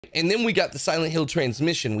And then we got the Silent Hill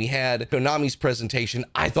transmission. We had Konami's presentation.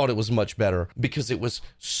 I thought it was much better because it was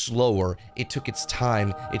slower. It took its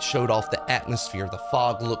time. It showed off the atmosphere. The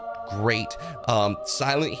fog looked great.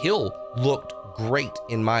 Silent Hill looked great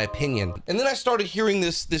in my opinion. And then I started hearing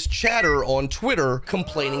this chatter on Twitter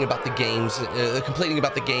complaining about the games, complaining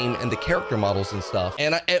about the game and the character models and stuff.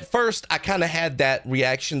 And at first I kind of had that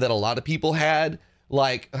reaction that a lot of people had.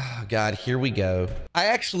 Like, oh God, here we go. I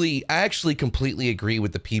actually completely agree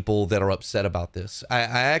with the people that are upset about this. I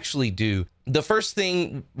actually do. The first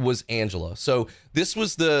thing was Angela. So this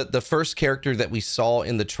was the first character that we saw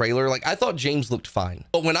in the trailer. Like, I thought James looked fine,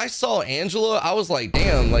 but when I saw Angela, I was like,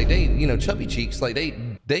 damn, like they, you know, chubby cheeks, like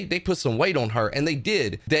they put some weight on her, and they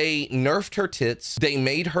did. They nerfed her tits, they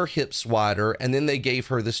made her hips wider, and then they gave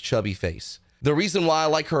her this chubby face. The reason why I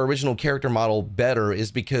like her original character model better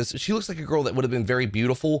is because she looks like a girl that would have been very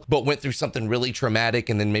beautiful, but went through something really traumatic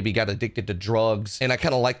and then maybe got addicted to drugs. And I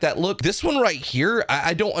kind of like that look. This one right here,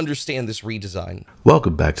 I don't understand this redesign.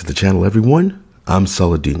 Welcome back to the channel, everyone. I'm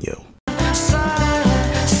Saladino.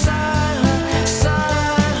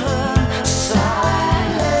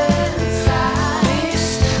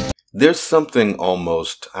 There's something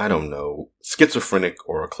almost, I don't know, schizophrenic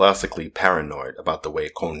or classically paranoid about the way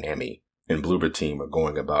Konami and Bloober Team are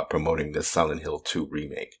going about promoting this Silent Hill 2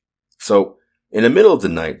 remake. So, in the middle of the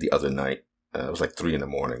night the other night, it was like 3 in the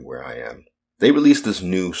morning where I am, they released this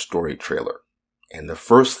new story trailer. And the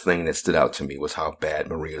first thing that stood out to me was how bad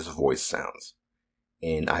Maria's voice sounds.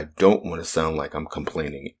 And I don't want to sound like I'm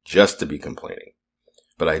complaining just to be complaining,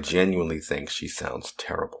 but I genuinely think she sounds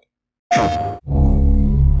terrible.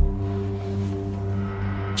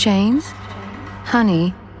 James?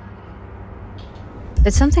 Honey?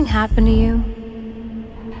 Did something happen to you?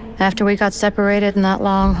 After we got separated in that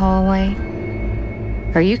long hallway?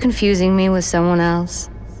 Are you confusing me with someone else?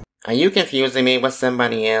 Are you confusing me with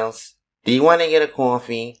somebody else? Do you want to get a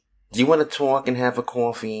coffee? Do you want to talk and have a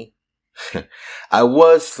coffee? I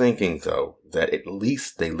was thinking, though, that at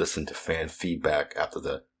least they listened to fan feedback after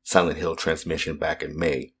the Silent Hill transmission back in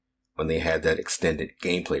May, when they had that extended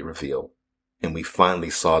gameplay reveal, and we finally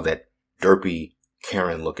saw that derpy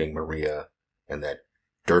Karen-looking Maria, and that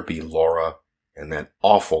derpy Laura, and that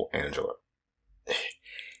awful Angela.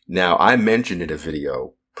 Now, I mentioned in a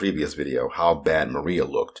previous video, how bad Maria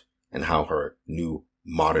looked, and how her new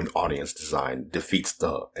modern audience design defeats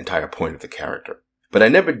the entire point of the character. But I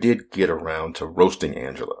never did get around to roasting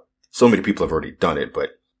Angela. So many people have already done it,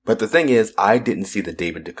 but the thing is, I didn't see the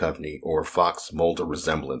David Duchovny or Fox Mulder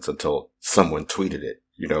resemblance until someone tweeted it.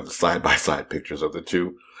 You know, the side-by-side pictures of the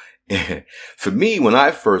two. For me, when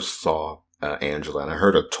I first saw Angela and I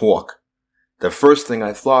heard her talk, the first thing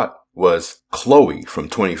I thought was Chloe from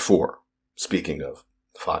 24. Speaking of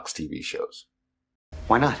Fox TV shows.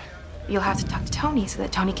 Why not? You'll have to talk to Tony so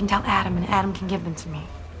that Tony can tell Adam and Adam can give them to me.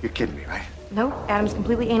 You're kidding me, right? Nope, Adam's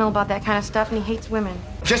completely anal about that kind of stuff and he hates women.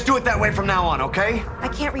 Just do it that way from now on, okay? I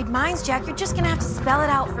can't read minds, Jack. You're just gonna have to spell it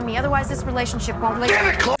out for me. Otherwise, this relationship won't last.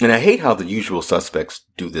 Damn it, Chloe! And I hate how the usual suspects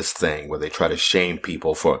do this thing where they try to shame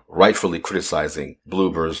people for rightfully criticizing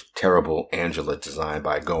Bloober's terrible Angela design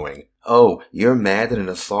by going, "Oh, you're mad that an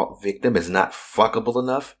assault victim is not fuckable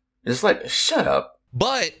enough?" It's like, shut up.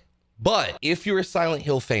 But if you're a Silent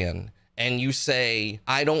Hill fan and you say,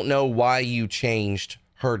 I don't know why you changed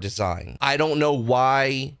her design, I don't know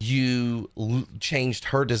why you changed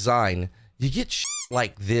her design, you get shit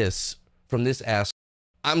like this from this ass.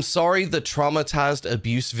 I'm sorry, the traumatized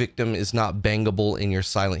abuse victim is not bangable in your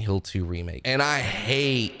Silent Hill 2 remake. And I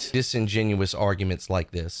hate disingenuous arguments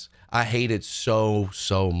like this. I hate it so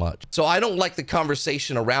much. So I don't like the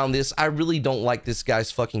conversation around this. I really don't like this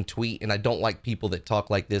guy's fucking tweet, and I don't like people that talk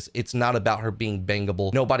like this. It's not about her being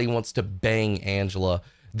bangable. Nobody wants to bang Angela.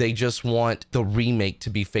 They just want the remake to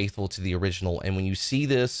be faithful to the original. And when you see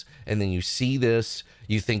this, and then you see this,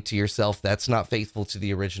 you think to yourself, that's not faithful to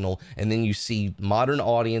the original. And then you see modern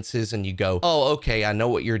audiences and you go, oh, okay, I know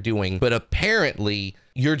what you're doing. But apparently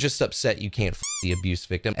you're just upset you can't f the abuse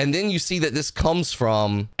victim. And then you see that this comes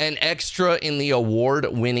from an extra in the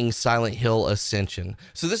award-winning Silent Hill Ascension.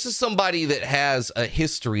 So this is somebody that has a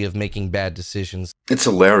history of making bad decisions. It's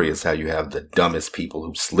hilarious how you have the dumbest people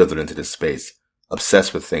who slithered into this space,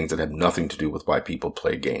 obsessed with things that have nothing to do with why people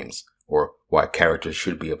play games, or why characters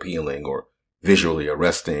should be appealing, or visually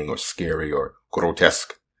arresting, or scary, or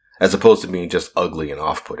grotesque, as opposed to being just ugly and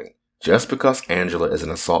off-putting. Just because Angela is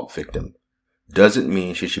an assault victim doesn't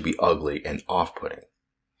mean she should be ugly and off-putting.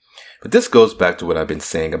 But this goes back to what I've been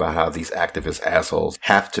saying about how these activist assholes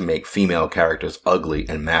have to make female characters ugly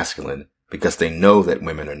and masculine because they know that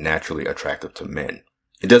women are naturally attractive to men.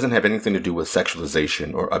 It doesn't have anything to do with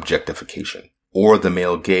sexualization or objectification. or the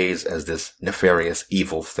male gaze as this nefarious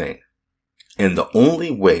evil thing. And the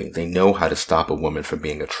only way they know how to stop a woman from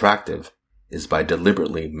being attractive is by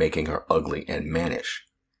deliberately making her ugly and mannish.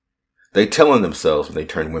 They tell on themselves when they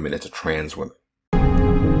turn women into trans women.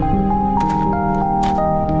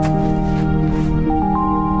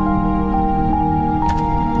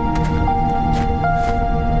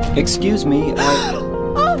 Excuse me,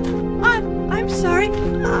 I'm sorry.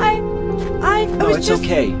 I No, was it's just...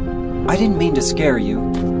 okay. I didn't mean to scare you.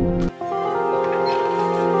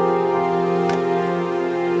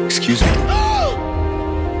 Excuse me.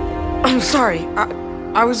 I'm sorry.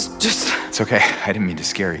 I was just... It's okay. I didn't mean to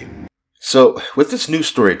scare you. So, with this new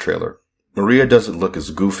story trailer, Maria doesn't look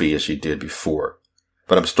as goofy as she did before,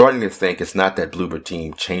 but I'm starting to think it's not that Bloober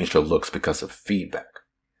Team changed her looks because of feedback.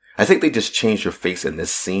 I think they just changed her face in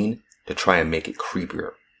this scene to try and make it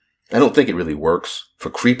creepier. I don't think it really works. For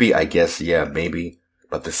creepy, I guess, yeah, maybe,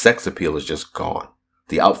 but the sex appeal is just gone.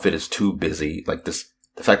 The outfit is too busy, like the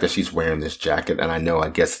fact that she's wearing this jacket, and I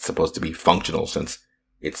guess it's supposed to be functional since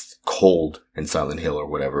it's cold in Silent Hill or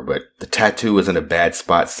whatever, but the tattoo is in a bad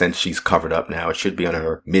spot since she's covered up now. It should be on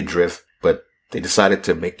her midriff, but they decided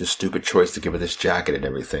to make the stupid choice to give her this jacket and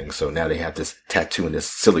everything, so now they have this tattoo in this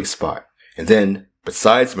silly spot. And then,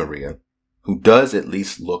 besides Maria, who does at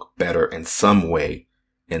least look better in some way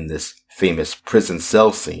in this famous prison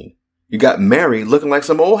cell scene, you got Mary looking like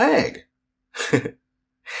some old hag.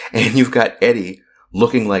 And you've got Eddie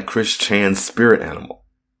looking like Chris Chan's spirit animal.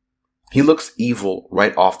 He looks evil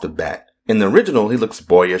right off the bat. In the original, he looks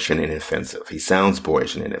boyish and inoffensive. He sounds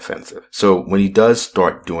boyish and inoffensive. So when he does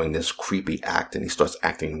start doing this creepy act and he starts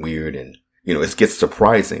acting weird and, it gets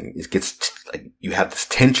surprising. It gets like you have this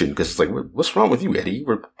tension because it's like, what's wrong with you, Eddie? You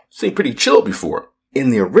were seeing pretty chill before. In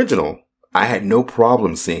the original, I had no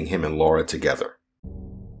problem seeing him and Laura together.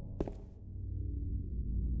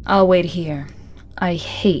 I'll wait here. I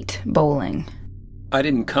hate bowling. I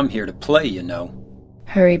didn't come here to play, you know.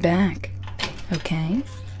 Hurry back, okay?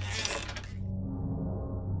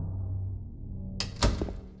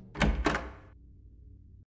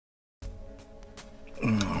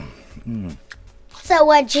 So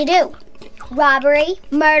what'd you do? Robbery?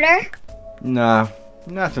 Murder? Nah,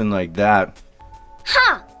 nothing like that.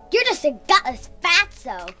 Huh, you're just a gutless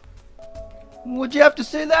fatso. What'd you have to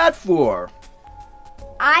say that for?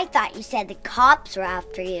 I thought you said the cops were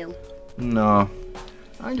after you. No,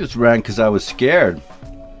 I just ran 'cause I was scared.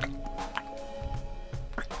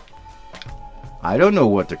 I don't know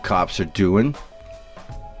what the cops are doing.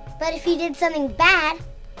 But if you did something bad,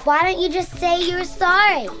 why don't you just say you're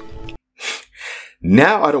sorry?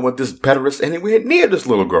 Now I don't want this pederast anywhere near this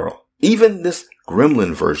little girl. Even this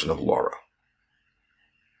gremlin version of Laura.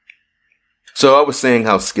 So I was saying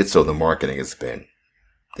how schizo the marketing has been.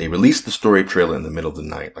 They released the story trailer in the middle of the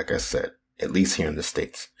night, like I said, at least here in the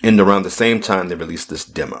States. And around the same time, they released this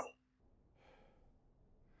demo.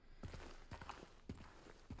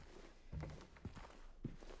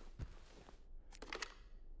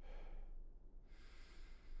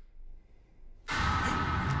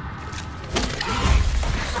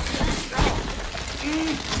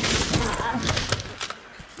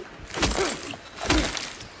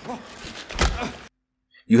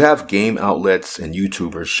 You have game outlets and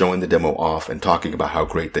YouTubers showing the demo off and talking about how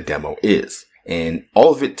great the demo is. And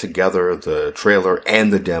all of it together, the trailer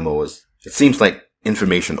and the demo, it seems like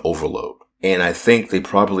information overload. And I think they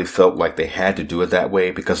probably felt like they had to do it that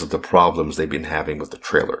way because of the problems they've been having with the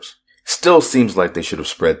trailers. Still seems like they should have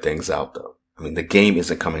spread things out though. I mean, the game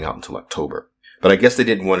isn't coming out until October. But I guess they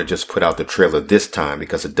didn't want to just put out the trailer this time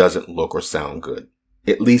because it doesn't look or sound good.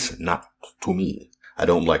 At least not to me. I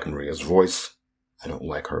don't like Maria's voice. I don't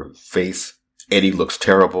like her face. Eddie looks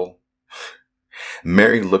terrible.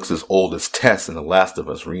 Mary looks as old as Tess in the Last of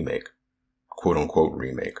Us remake. Quote unquote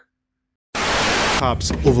remake.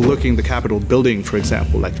 Cops overlooking the Capitol building, for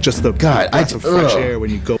example, like just the breath of fresh air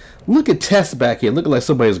when you go. Look at Tess back here, looking like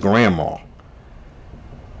somebody's grandma.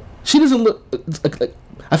 She doesn't look.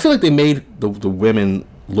 I feel like they made the women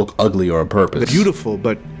look ugly on purpose. They're beautiful,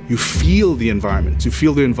 but you feel the environment. You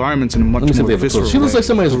feel the environment in a much more visceral way. She looks like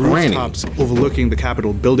somebody's granny. Rooftops overlooking the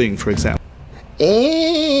Capitol building, for example.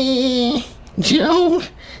 Joe,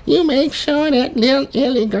 you make sure that little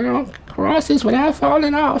Ellie girl crosses without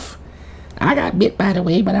falling off. I got bit, by the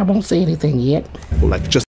way, but I won't say anything yet.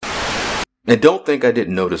 And don't think I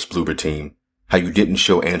didn't notice, Bloober Team, how you didn't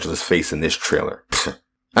show Angela's face in this trailer.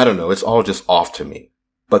 I don't know, it's all just off to me.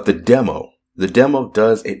 But the demo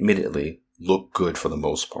does admittedly look good for the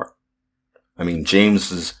most part. I mean,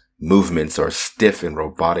 James's movements are stiff and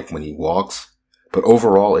robotic when he walks, but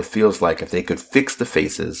overall it feels like if they could fix the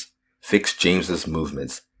faces, fix James's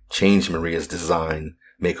movements, change Maria's design,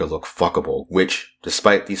 make her look fuckable, which,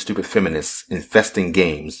 despite these stupid feminists infesting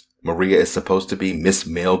games, Maria is supposed to be Miss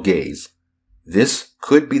Male Gaze. This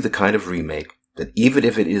could be the kind of remake that even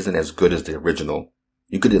if it isn't as good as the original,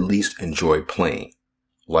 you could at least enjoy playing,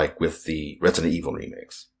 like with the Resident Evil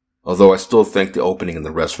remakes. Although I still think the opening in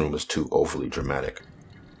the restroom is too overly dramatic.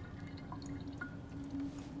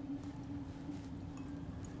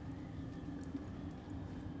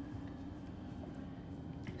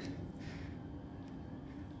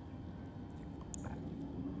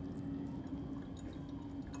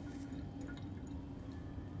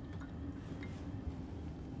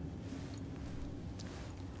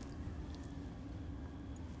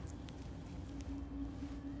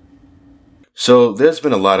 So there's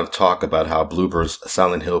been a lot of talk about how Bloober's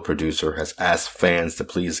Silent Hill producer has asked fans to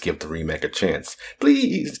please give the remake a chance.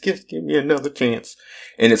 Please give me another chance.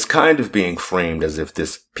 And it's kind of being framed as if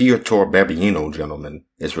this Piotr Babino gentleman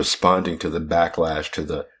is responding to the backlash to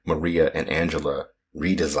the Maria and Angela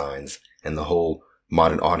redesigns and the whole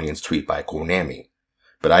modern audience tweet by Konami.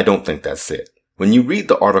 But I don't think that's it. When you read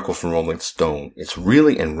the article from Rolling Stone, it's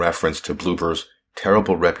really in reference to Bloober's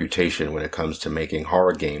terrible reputation when it comes to making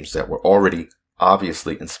horror games that were already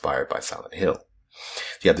obviously inspired by Silent Hill.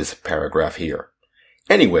 You have this paragraph here.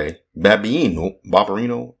 Anyway,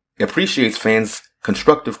 Barbarino appreciates fans'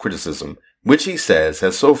 constructive criticism, which he says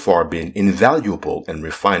has so far been invaluable in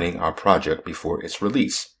refining our project before its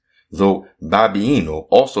release. Though Barbarino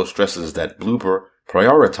also stresses that Bloober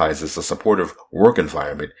prioritizes a supportive work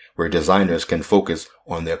environment where designers can focus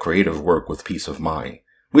on their creative work with peace of mind,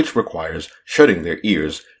 which requires shutting their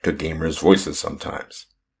ears to gamers' voices sometimes.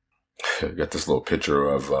 Got this little picture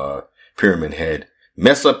of Pyramid Head.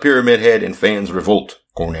 Mess up Pyramid Head and fans revolt,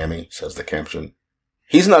 Konami, says the caption.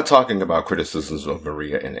 He's not talking about criticisms of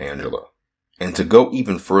Maria and Angela. And to go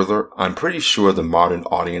even further, I'm pretty sure the modern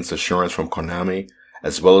audience assurance from Konami,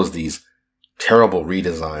 as well as these terrible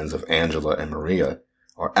redesigns of Angela and Maria,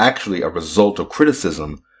 are actually a result of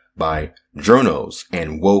criticism by journos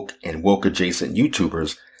and woke adjacent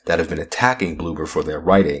YouTubers that have been attacking Bloober for their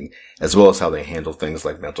writing, as well as how they handle things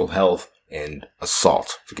like mental health and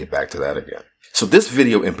assault, to get back to that again. So this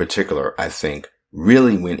video in particular, I think,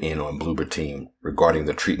 really went in on Bloober Team regarding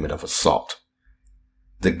the treatment of assault.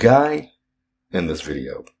 The guy in this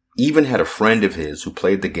video even had a friend of his who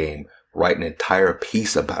played the game write an entire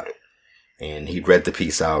piece about it. And he read the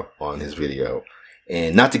piece out on his video.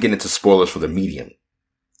 And not to get into spoilers for the medium,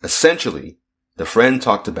 essentially, the friend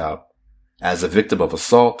talked about, as a victim of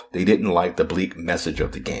assault, they didn't like the bleak message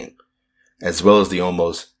of the game, as well as the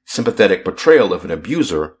almost sympathetic portrayal of an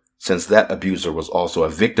abuser, since that abuser was also a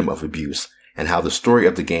victim of abuse, and how the story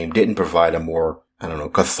of the game didn't provide a more,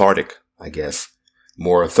 cathartic,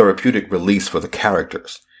 more therapeutic release for the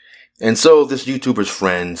characters. And so this YouTuber's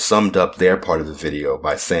friend summed up their part of the video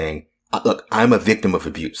by saying, look, I'm a victim of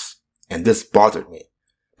abuse, and this bothered me.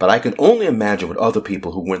 But I can only imagine what other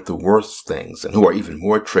people who went through worse things and who are even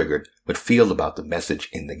more triggered would feel about the message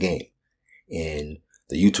in the game. And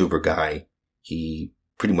the YouTuber guy, he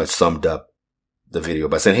pretty much summed up the video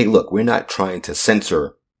by saying, hey, look, we're not trying to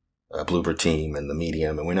censor Bloober Team and the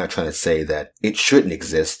medium, and we're not trying to say that it shouldn't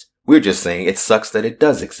exist. We're just saying it sucks that it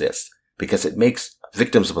does exist, because it makes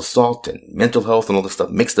victims of assault and mental health and all this stuff,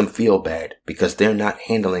 makes them feel bad because they're not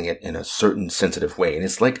handling it in a certain sensitive way. And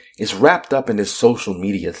it's like, it's wrapped up in this social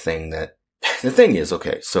media thing that, the thing is,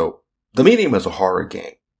 okay, so the medium is a horror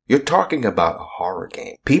game. You're talking about a horror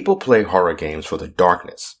game. People play horror games for the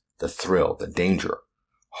darkness, the thrill, the danger.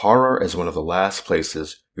 Horror is one of the last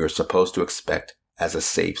places you're supposed to expect as a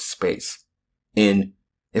safe space. And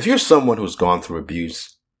if you're someone who's gone through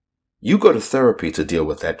abuse, you go to therapy to deal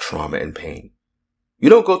with that trauma and pain. You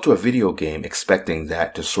don't go to a video game expecting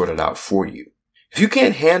that to sort it out for you. If you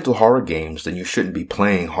can't handle horror games, then you shouldn't be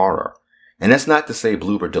playing horror. And that's not to say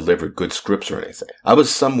Bloober delivered good scripts or anything. I was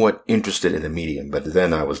somewhat interested in the medium, but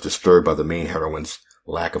then I was disturbed by the main heroine's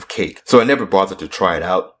lack of cake. So I never bothered to try it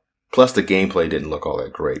out. Plus the gameplay didn't look all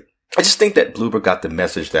that great. I just think that Bloober got the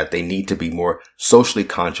message that they need to be more socially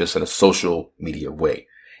conscious in a social media way.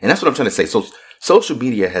 And that's what I'm trying to say. So social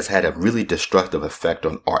media has had a really destructive effect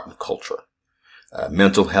on art and culture.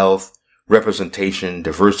 Mental health, representation,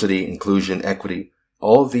 diversity, inclusion, equity,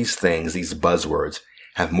 all of these things, these buzzwords,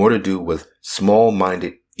 have more to do with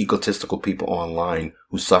small-minded, egotistical people online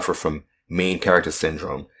who suffer from main character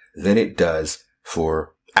syndrome than it does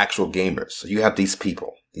for actual gamers. So you have these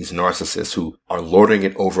people, these narcissists who are lording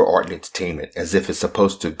it over art and entertainment as if it's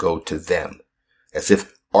supposed to go to them, as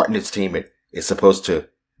if art and entertainment is supposed to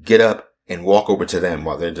get up and walk over to them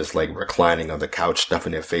while they're just like reclining on the couch,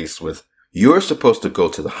 stuffing their face with, you're supposed to go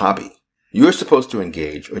to the hobby. You're supposed to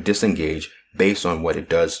engage or disengage based on what it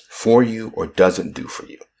does for you or doesn't do for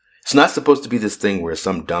you. It's not supposed to be this thing where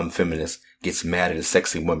some dumb feminist gets mad at a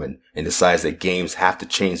sexy woman and decides that games have to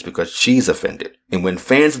change because she's offended. And when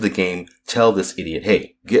fans of the game tell this idiot,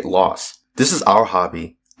 hey, get lost. This is our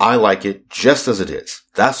hobby. I like it just as it is.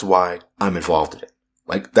 That's why I'm involved in it.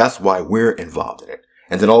 Like, that's why we're involved in it.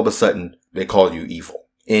 And then all of a sudden, they call you evil.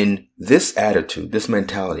 In this attitude, this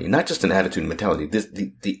mentality, not just an attitude and mentality,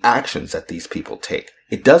 the actions that these people take,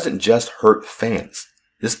 it doesn't just hurt fans.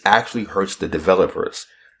 This actually hurts the developers,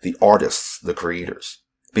 the artists, the creators.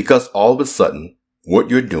 Because all of a sudden, what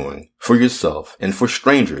you're doing for yourself and for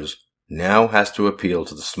strangers now has to appeal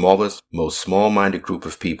to the smallest, most small-minded group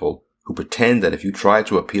of people who pretend that if you try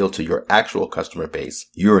to appeal to your actual customer base,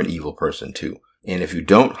 you're an evil person too. And if you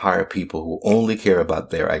don't hire people who only care about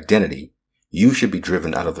their identity, you should be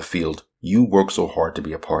driven out of the field you work so hard to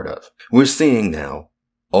be a part of. We're seeing now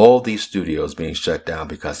all these studios being shut down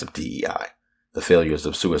because of DEI. The failures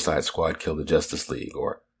of Suicide Squad Kill the Justice League,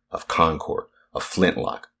 or of Concord, of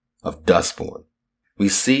Flintlock, of Dustborn. We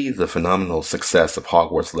see the phenomenal success of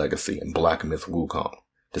Hogwarts Legacy and Black Myth Wukong,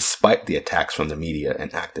 despite the attacks from the media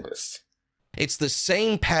and activists. It's the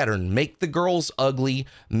same pattern. Make the girls ugly,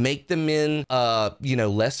 make the men,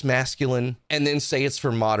 less masculine, and then say it's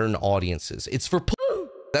for modern audiences. It's for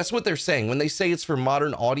That's what they're saying. When they say it's for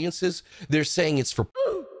modern audiences, they're saying it's for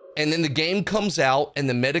and then the game comes out and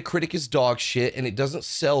the Metacritic is dog shit and it doesn't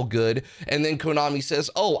sell good. And then Konami says,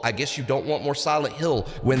 oh, I guess you don't want more Silent Hill,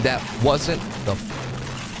 when that wasn't the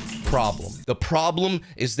problem. The problem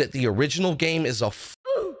is that the original game is a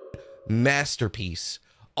masterpiece.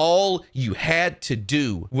 All you had to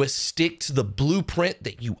do was stick to the blueprint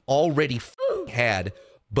that you already had,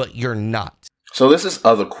 but you're not. So this is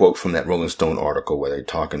other quote from that Rolling Stone article where they're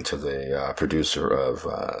talking to the producer of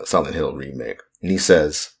Silent Hill Remake. And he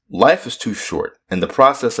says, life is too short, and the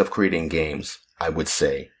process of creating games, I would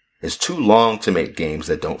say, is too long to make games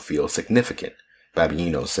that don't feel significant,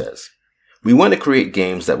 Babiino says. We want to create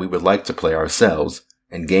games that we would like to play ourselves,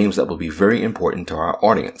 and games that will be very important to our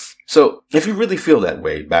audience. So, if you really feel that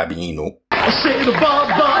way, Babiino,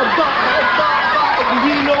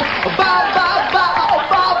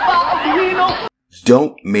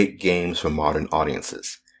 don't make games for modern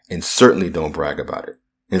audiences, and certainly don't brag about it.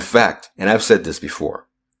 In fact, and I've said this before,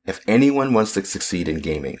 if anyone wants to succeed in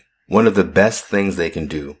gaming, one of the best things they can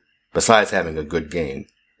do, besides having a good game,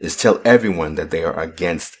 is tell everyone that they are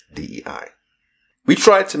against DEI. We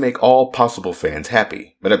try to make all possible fans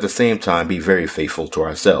happy, but at the same time be very faithful to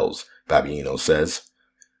ourselves, Babiino says.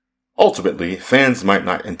 Ultimately, fans might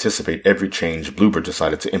not anticipate every change Bloober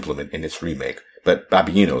decided to implement in its remake, but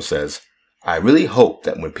Babiino says, I really hope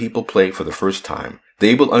that when people play for the first time,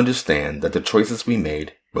 they will understand that the choices we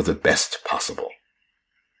made were the best possible.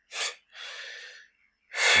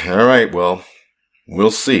 Alright, well, we'll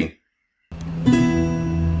see.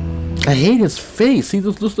 I hate his face. He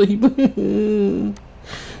just looks like he...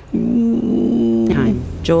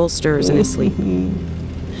 Joel stirs in his sleep.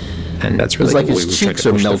 And that's really like cool. his We tried cheeks to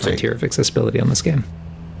are push the melting. frontier of accessibility on this game.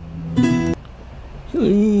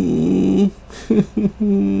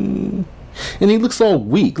 And he looks all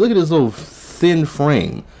weak. Look at his little thin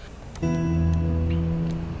frame.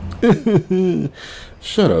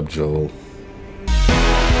 Shut up, Joel.